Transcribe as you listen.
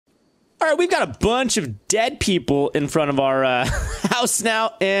All right, we've got a bunch of dead people in front of our house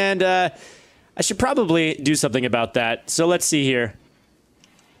now, and I should probably do something about that. So let's see here.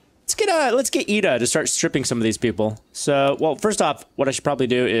 Let's get Ida to start stripping some of these people. So, well, first off, what I should probably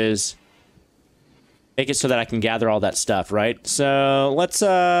do is make it so that I can gather all that stuff, right? So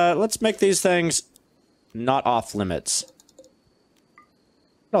let's make these things not off limits. Look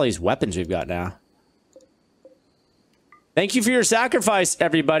at all these weapons we've got now. Thank you for your sacrifice,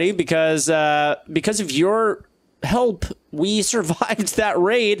 everybody, because of your help, we survived that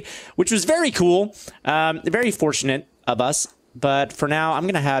raid, which was very cool. Very fortunate of us. But for now, I'm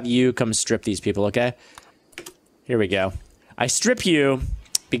going to have you come strip these people, okay? Here we go. I strip you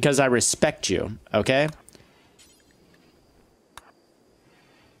because I respect you, okay?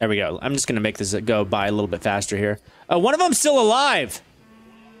 There we go. I'm just going to make this go by a little bit faster here. Oh, one of them's still alive.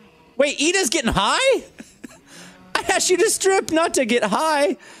 Wait, Ida's getting high? I asked you to strip, not to get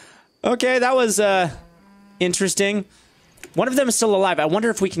high. Okay, that was interesting. One of them is still alive. I wonder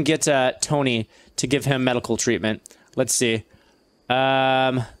if we can get Tony to give him medical treatment. Let's see.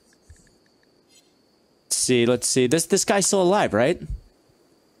 Let's see. This guy's still alive, right?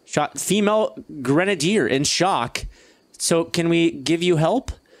 Shot female grenadier in shock. So can we give you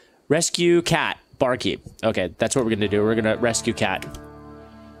help? Rescue cat, barkeep. Okay, that's what we're gonna do. We're gonna rescue cat.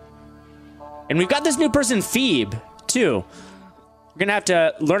 And we've got this new person, Feeb, too. We're gonna have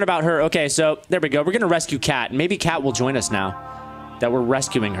to learn about her. Okay, so there we go. We're gonna rescue cat. Maybe cat will join us now that we're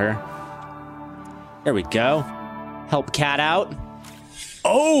rescuing her. There we go. Help cat out.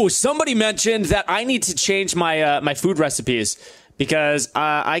 Oh, somebody mentioned that I need to change my my food recipes because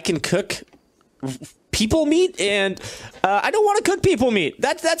I can cook people meat and I don't want to cook people meat.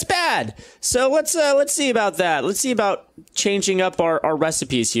 That's bad. So let's see about that. Let's see about changing up our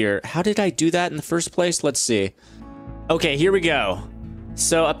recipes here. How did I do that in the first place? Let's see. Okay, here we go.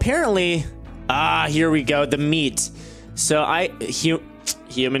 So apparently, here we go. The meat. So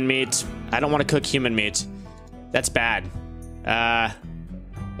human meat. I don't want to cook human meat. That's bad.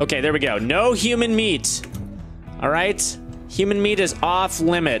 Okay, there we go. No human meat. All right. Human meat is off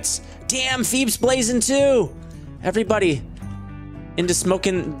limits. Damn, Phoebe's blazing too. Everybody into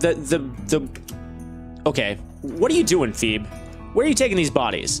smoking the... Okay, what are you doing, Phoebe? Where are you taking these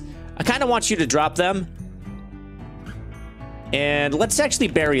bodies? I kind of want you to drop them. And let's actually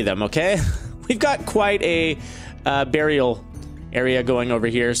bury them, okay? We've got quite a burial area going over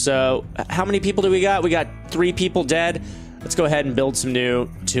here. So how many people do we got? We got 3 people dead. Let's go ahead and build some new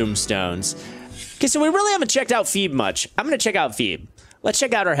tombstones. Okay, so we really haven't checked out Phoebe much. I'm going to check out Phoebe. Let's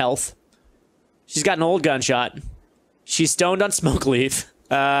check out her health. She's got an old gunshot. She's stoned on smoke leaf.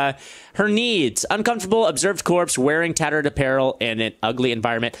 Her needs: uncomfortable, observed corpse, wearing tattered apparel, and an ugly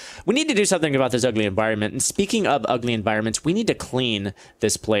environment. We need to do something about this ugly environment. And speaking of ugly environments, we need to clean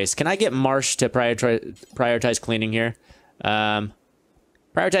this place. Can I get Marsh to prioritize cleaning here?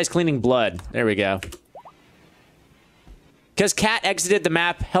 Prioritize cleaning blood. There we go. Because Cat exited the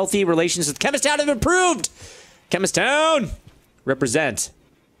map, healthy relations with Chemist Town have improved. Chemist Town, represent.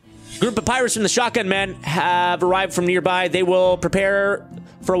 Group of pirates from the Shotgun Men have arrived from nearby. They will prepare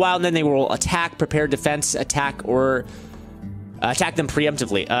for a while, and then they will attack, prepare defense, attack, or attack them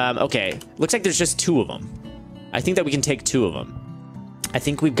preemptively. Okay, looks like there's just 2 of them. I think that we can take 2 of them. I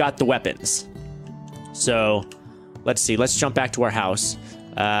think we've got the weapons. So, let's see. Let's jump back to our house.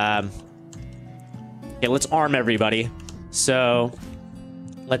 Okay, let's arm everybody. So,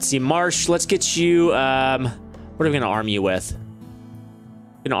 let's see. Marsh, let's get you... what are we going to arm you with?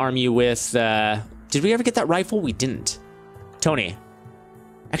 Gonna arm you with, did we ever get that rifle? We didn't. Tony.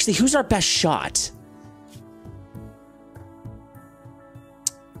 Actually, who's our best shot?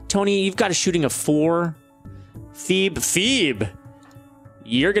 Tony, you've got a shooting of 4. Feeb.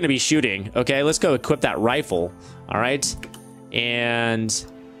 You're gonna be shooting. Okay, let's go equip that rifle. All right. And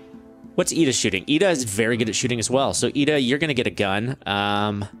what's Ida shooting? Ida is very good at shooting as well. So Ida, you're gonna get a gun.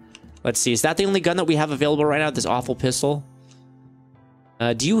 Let's see. Is that the only gun that we have available right now? This awful pistol?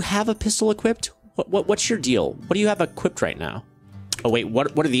 Do you have a pistol equipped? What's your deal? What do you have equipped right now? Oh, wait,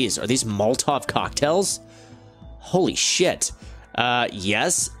 what are these? Are these Molotov cocktails? Holy shit.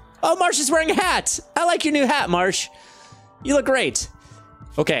 Yes. Oh, Marsh is wearing a hat. I like your new hat, Marsh. You look great.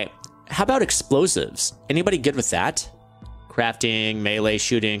 Okay, how about explosives? Anybody good with that? Crafting, melee,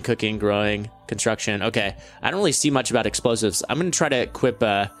 shooting, cooking, growing, construction. Okay, I don't really see much about explosives. I'm going to try to equip,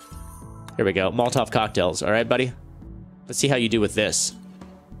 here we go, Molotov cocktails. All right, buddy? Let's see how you do with this.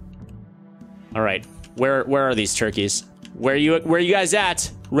 All right, where are these turkeys? Where are you guys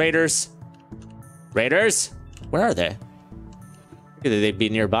at, raiders? Raiders? Where are they? They'd be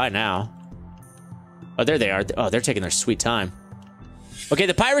nearby now. Oh, there they are. Oh, they're taking their sweet time. Okay,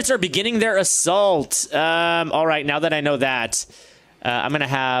 the pirates are beginning their assault. All right, now that I know that, I'm gonna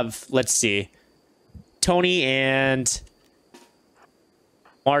have, let's see, Tony and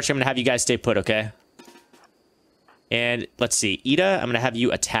Marsh, I'm gonna have you guys stay put, okay? And let's see, Ida, I'm gonna have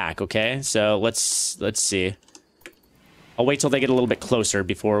you attack, okay? So let's see. I'll wait till they get a little bit closer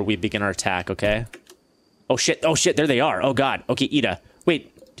before we begin our attack, okay? Oh shit, there they are. Oh god. Okay, Ida.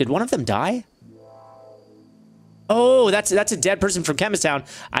 Wait, did one of them die? Oh, that's a dead person from Chemist Town.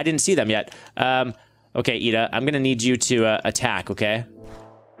 I didn't see them yet. Okay, Ida, I'm gonna need you to attack, okay?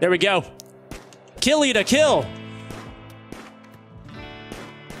 There we go. Kill, Ida, kill!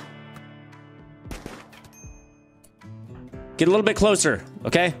 Get a little bit closer,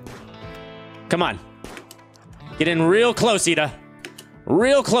 okay? Come on. Get in real close, Ida.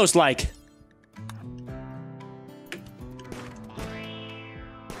 Real close, like.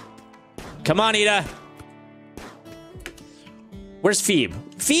 Come on, Ida. Where's Feeb?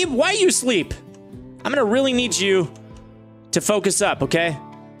 Feeb, why you sleep? I'm gonna really need you to focus up, okay?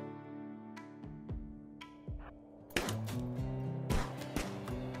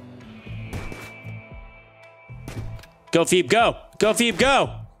 Go, Feeb, go! Go, Feeb,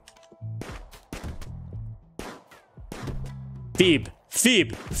 go! Feeb,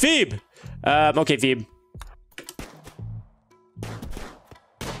 Feeb, Feeb! Okay, Feeb.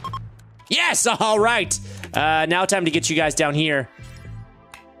 Yes! All right! Now time to get you guys down here.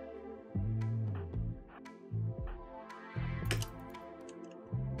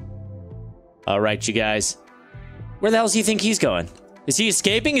 All right, you guys. Where the hell does he think he's going? Is he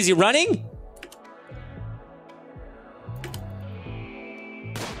escaping? Is he running?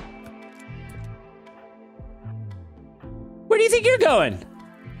 Where do you think you're going?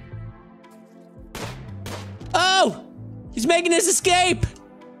 Oh! He's making his escape!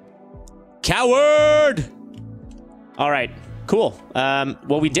 Coward! All right, cool.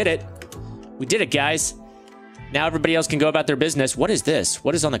 Well, we did it. We did it, guys. Now everybody else can go about their business. What is this?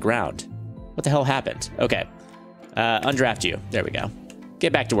 What is on the ground? What the hell happened? Okay. Undraft you. There we go.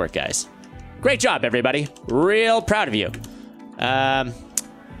 Get back to work, guys. Great job, everybody. Real proud of you. Yeah,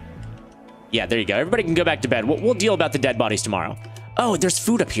 there you go. Everybody can go back to bed. We'll deal about the dead bodies tomorrow. Oh, there's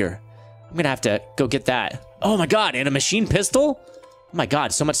food up here. I'm gonna have to go get that. Oh my god, and a machine pistol? Oh my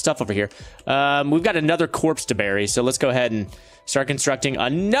god, so much stuff over here. We've got another corpse to bury, so let's go ahead and start constructing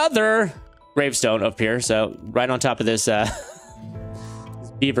another gravestone up here. So right on top of this, this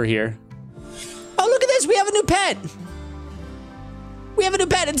beaver here. Oh, look at this! We have a new pet! We have a new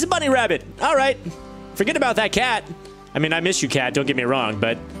pet! It's a bunny rabbit! Alright. Forget about that cat. I mean, I miss you, cat, don't get me wrong,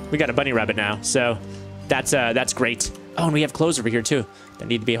 but we got a bunny rabbit now, so that's great. Oh, and we have clothes over here, too, that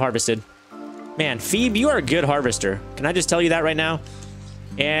need to be harvested. Man, Feeb, you are a good harvester. Can I just tell you that right now?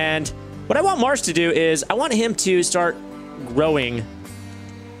 And what I want Marsh to do is I want him to start growing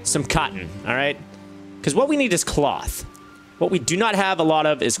some cotton, all right? Because what we need is cloth. What we do not have a lot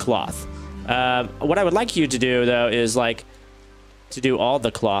of is cloth. What I would like you to do, though, is, like, to do all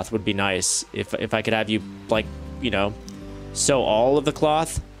the cloth would be nice. If I could have you, like, you know, sew all of the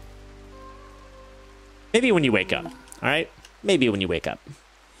cloth. Maybe when you wake up, all right? Maybe when you wake up.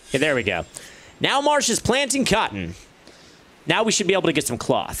 Okay, there we go. Now Marsh is planting cotton. Now we should be able to get some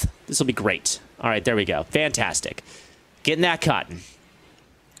cloth. This will be great. All right, there we go. Fantastic. Getting that cotton.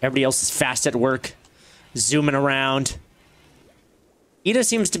 Everybody else is fast at work, zooming around. Ida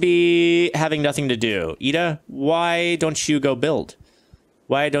seems to be having nothing to do. Ida, why don't you go build?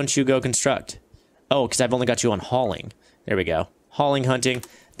 Why don't you go construct? Oh, because I've only got you on hauling. There we go. Hauling, hunting.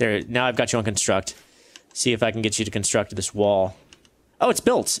 There. Now I've got you on construct. See if I can get you to construct this wall. Oh, it's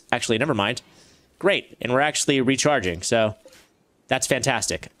built. Actually, never mind. Great. And we're actually recharging, so that's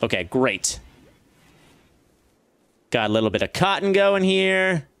fantastic. Okay, great. Got a little bit of cotton going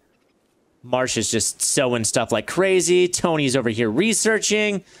here. Marsh is just sewing stuff like crazy. Tony's over here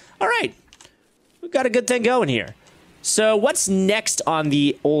researching. All right. We've got a good thing going here. So what's next on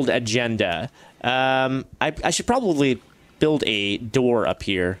the old agenda? I should probably build a door up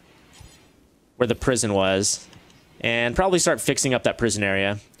here where the prison was and probably start fixing up that prison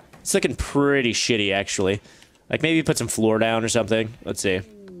area. It's looking pretty shitty, actually. Like, maybe put some floor down or something. Let's see.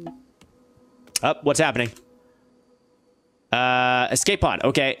 Oh, what's happening? Escape pod.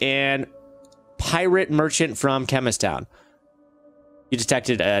 Okay, and pirate merchant from Chemist Town. You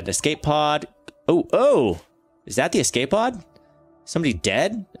detected an escape pod. Oh. Is that the escape pod? Somebody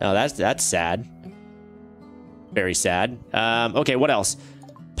dead? Oh, that's sad. Very sad. Okay, what else?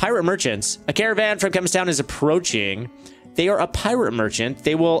 Pirate merchants. A caravan from Chemist Town is approaching. They are a pirate merchant.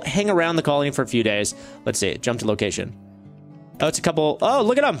 They will hang around the colony for a few days. Let's see. Jump to location. Oh, it's a couple. Oh,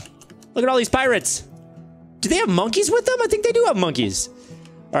 look at them. Look at all these pirates. Do they have monkeys with them? I think they do have monkeys.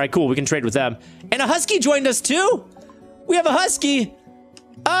 All right, cool. We can trade with them. And a husky joined us too. We have a husky.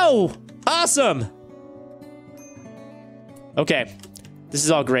 Oh, awesome. Okay, this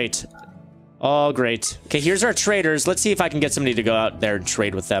is all great. All great. Okay, here's our traders. Let's see if I can get somebody to go out there and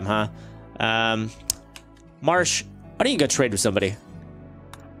trade with them, huh? Marsh, why don't you go trade with somebody?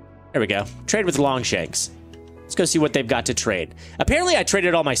 There we go. Trade with Longshanks. Let's go see what they've got to trade. Apparently, I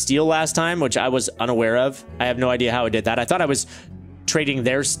traded all my steel last time, which I was unaware of. I have no idea how I did that. I thought I was trading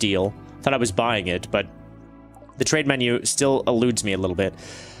their steel. I thought I was buying it, but the trade menu still eludes me a little bit.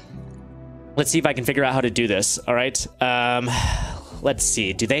 Let's see if I can figure out how to do this. All right. Let's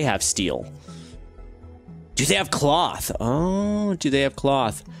see. Do they have steel? Do they have cloth? Oh, do they have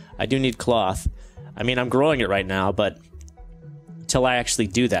cloth? I do need cloth. I mean, I'm growing it right now, but until I actually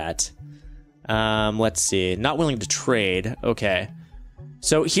do that. Let's see. Not willing to trade. Okay.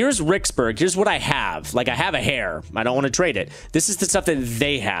 So here's Ricksburg. Here's what I have. Like, I have a hare. I don't want to trade it. This is the stuff that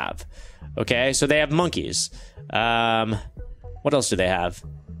they have. Okay, so they have monkeys. What else do they have?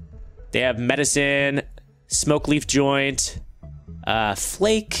 They have medicine, smoke leaf joint,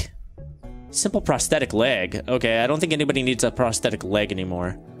 flake, simple prosthetic leg. Okay, I don't think anybody needs a prosthetic leg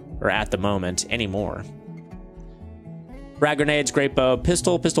anymore. Or at the moment, anymore. Frag grenades, great bow,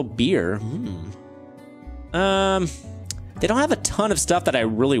 pistol beer. They don't have a ton of stuff that I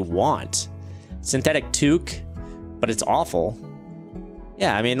really want. Synthetic toque, but it's awful.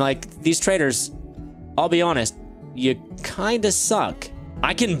 Yeah, I mean, like, these traders, I'll be honest, you kinda suck.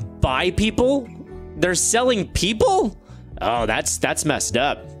 I can buy people? They're selling people? Oh, that's messed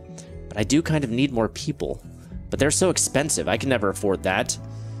up. But I do kind of need more people. But they're so expensive, I can never afford that.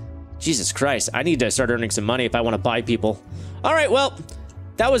 Jesus Christ, I need to start earning some money if I want to buy people. All right, well,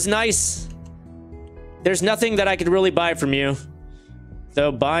 that was nice. There's nothing that I could really buy from you.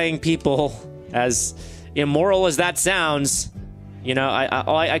 Though buying people, as immoral as that sounds, you know,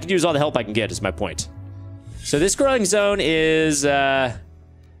 I could use all the help I can get, is my point. So this growing zone is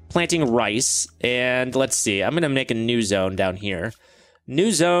planting rice. And let's see, I'm going to make a new zone down here.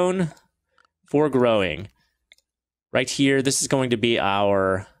 New zone for growing. Right here, this is going to be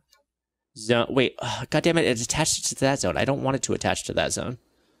our zone. Wait, God damn it, it's attached to that zone. I don't want it to attach to that zone.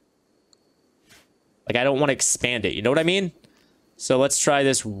 Like, I don't want to expand it. You know what I mean? So let's try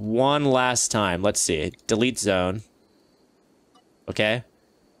this one last time. Let's see. Delete zone. Okay.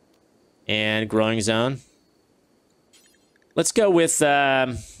 And growing zone. Let's go with, what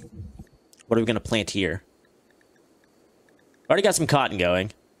are we going to plant here? Already got some cotton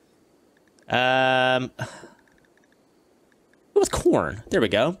going. Go with corn. There we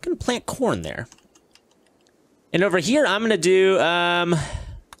go. I'm going to plant corn there. And over here, I'm going to do,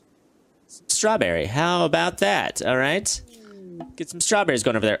 strawberry. How about that? All right. Get some strawberries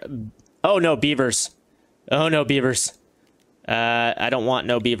going over there. Oh, no, beavers. Oh, no, beavers. I don't want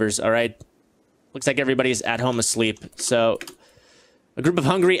no beavers. All right. Looks like everybody's at home asleep. So, a group of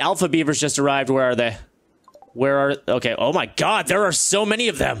hungry alpha beavers just arrived. Where are they? Where are... Okay. Oh, my God. There are so many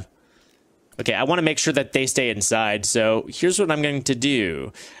of them. Okay. I want to make sure that they stay inside. So, here's what I'm going to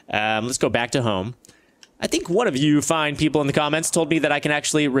do. Let's go back to home. I think one of you fine people in the comments told me that I can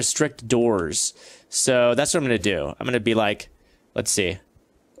actually restrict doors. So that's what I'm going to do. I'm going to be like, let's see.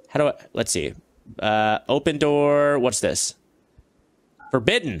 How do I, let's see. Open door. What's this?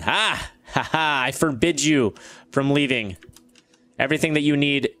 Forbidden. Ha ha. I forbid you from leaving. Everything that you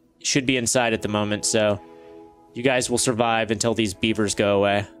need should be inside at the moment. So you guys will survive until these beavers go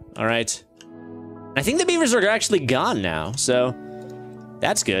away. All right. I think the beavers are actually gone now. So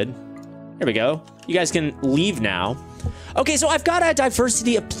that's good. There we go. You guys can leave now. Okay, so I've got a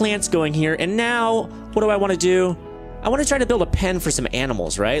diversity of plants going here, and now, what do I want to do? I want to try to build a pen for some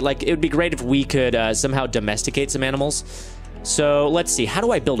animals, right? Like, it would be great if we could somehow domesticate some animals. So, let's see. How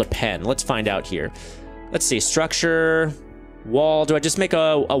do I build a pen? Let's find out here. Let's see. Structure, wall. Do I just make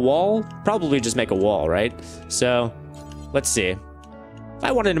a wall? Probably just make a wall, right? So, let's see. If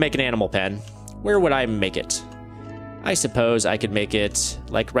I wanted to make an animal pen, where would I make it? I suppose I could make it,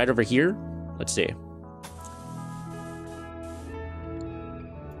 like, right over here. Let's see.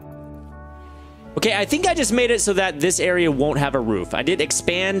 Okay, I think I just made it so that this area won't have a roof. I did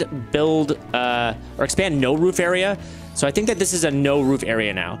expand, build, or expand no roof area. So I think that this is a no roof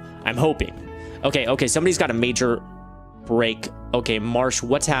area now. I'm hoping. Okay, somebody's got a major break. Okay, Marsh,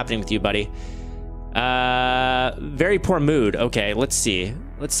 what's happening with you, buddy? Very poor mood. Okay, let's see.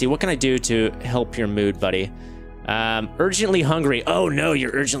 Let's see, what can I do to help your mood, buddy? Urgently hungry. Oh no,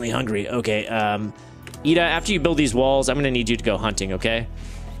 you're urgently hungry. Okay, Ida, after you build these walls, I'm gonna need you to go hunting, okay?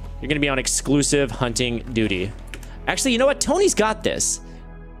 You're gonna be on exclusive hunting duty. Actually, you know what? Tony's got this.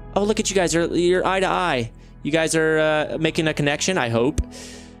 Oh, look at you guys. You're eye to eye. You guys are making a connection, I hope.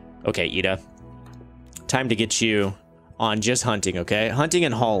 Okay, Ida. Time to get you on just hunting, okay? Hunting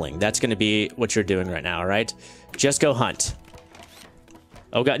and hauling. That's going to be what you're doing right now, all right? Just go hunt.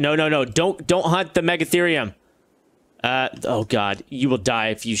 Oh, God. No, no, no. Don't hunt the Megatherium. Oh, God. You will die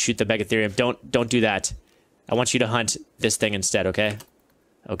if you shoot the Megatherium. Don't do that. I want you to hunt this thing instead, okay?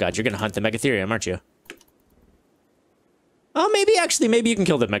 Oh, God. You're going to hunt the Megatherium, aren't you? Oh, maybe, actually, maybe you can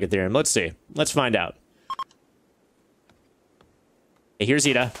kill the Megatherium. Let's see. Let's find out. Okay, here's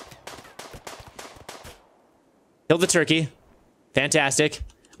Ida. Kill the turkey. Fantastic.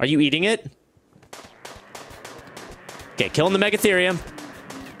 Are you eating it? Okay, killing the Megatherium.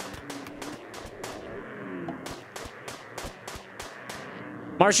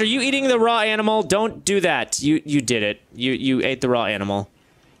 Marsh, are you eating the raw animal? Don't do that. You did it. You ate the raw animal.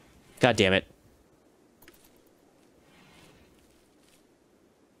 God damn it.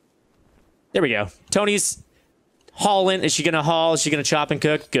 There we go. Tony's hauling. Is she gonna haul? Is she gonna chop and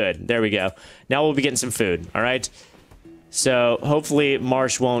cook? Good. There we go. Now we'll be getting some food. All right. So hopefully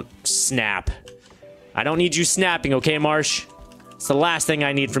Marsh won't snap. I don't need you snapping, okay, Marsh? It's the last thing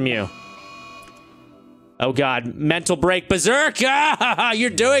I need from you. Oh, God. Mental break. Berserk! Ah, you're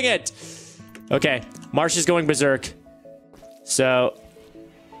doing it! Okay. Marsh is going berserk. So,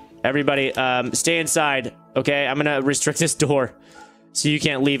 everybody, stay inside, okay? I'm gonna restrict this door so you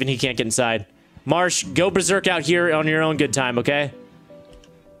can't leave and he can't get inside. Marsh, go berserk out here on your own good time, okay?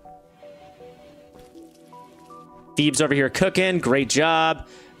 Feeb's over here cooking. Great job.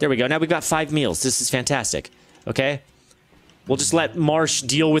 There we go. Now we've got 5 meals. This is fantastic, okay? We'll just let Marsh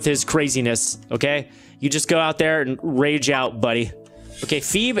deal with his craziness, okay? You just go out there and rage out, buddy. Okay,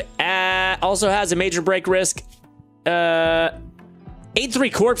 Feeb also has a major break risk. 8-3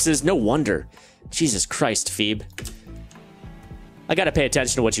 corpses. No wonder. Jesus Christ, Feeb. I gotta pay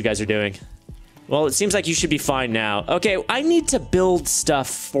attention to what you guys are doing. Well, it seems like you should be fine now. Okay, I need to build stuff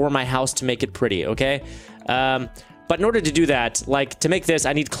for my house to make it pretty, okay? But in order to do that, like, to make this,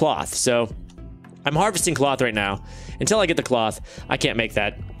 I need cloth. So, I'm harvesting cloth right now. Until I get the cloth, I can't make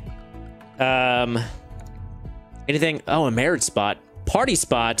that. Anything? Oh, a marriage spot. Party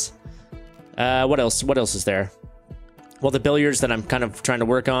spot. What else? What else is there? Well, the billiards that I'm kind of trying to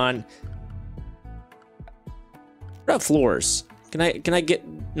work on. What about floors? Can I get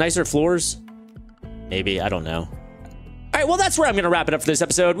nicer floors? Maybe, I don't know. All right, well, that's where I'm going to wrap it up for this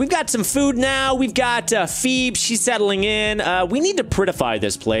episode. We've got some food now. We've got Feeb. She's settling in. We need to prettify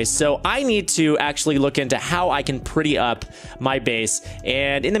this place, so I need to actually look into how I can pretty up my base.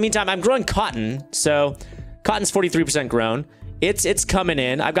 And in the meantime, I'm growing cotton, so cotton's 43% grown. It's coming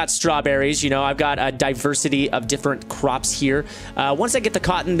in. I've got strawberries, you know, I've got a diversity of different crops here. Once I get the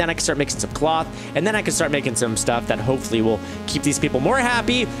cotton, then I can start making some cloth, and then I can start making some stuff that hopefully will keep these people more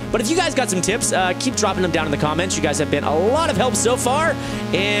happy. But if you guys got some tips, keep dropping them down in the comments. You guys have been a lot of help so far.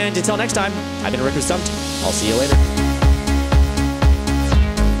 And until next time, I've been Rick with Stumpt. I'll see you later.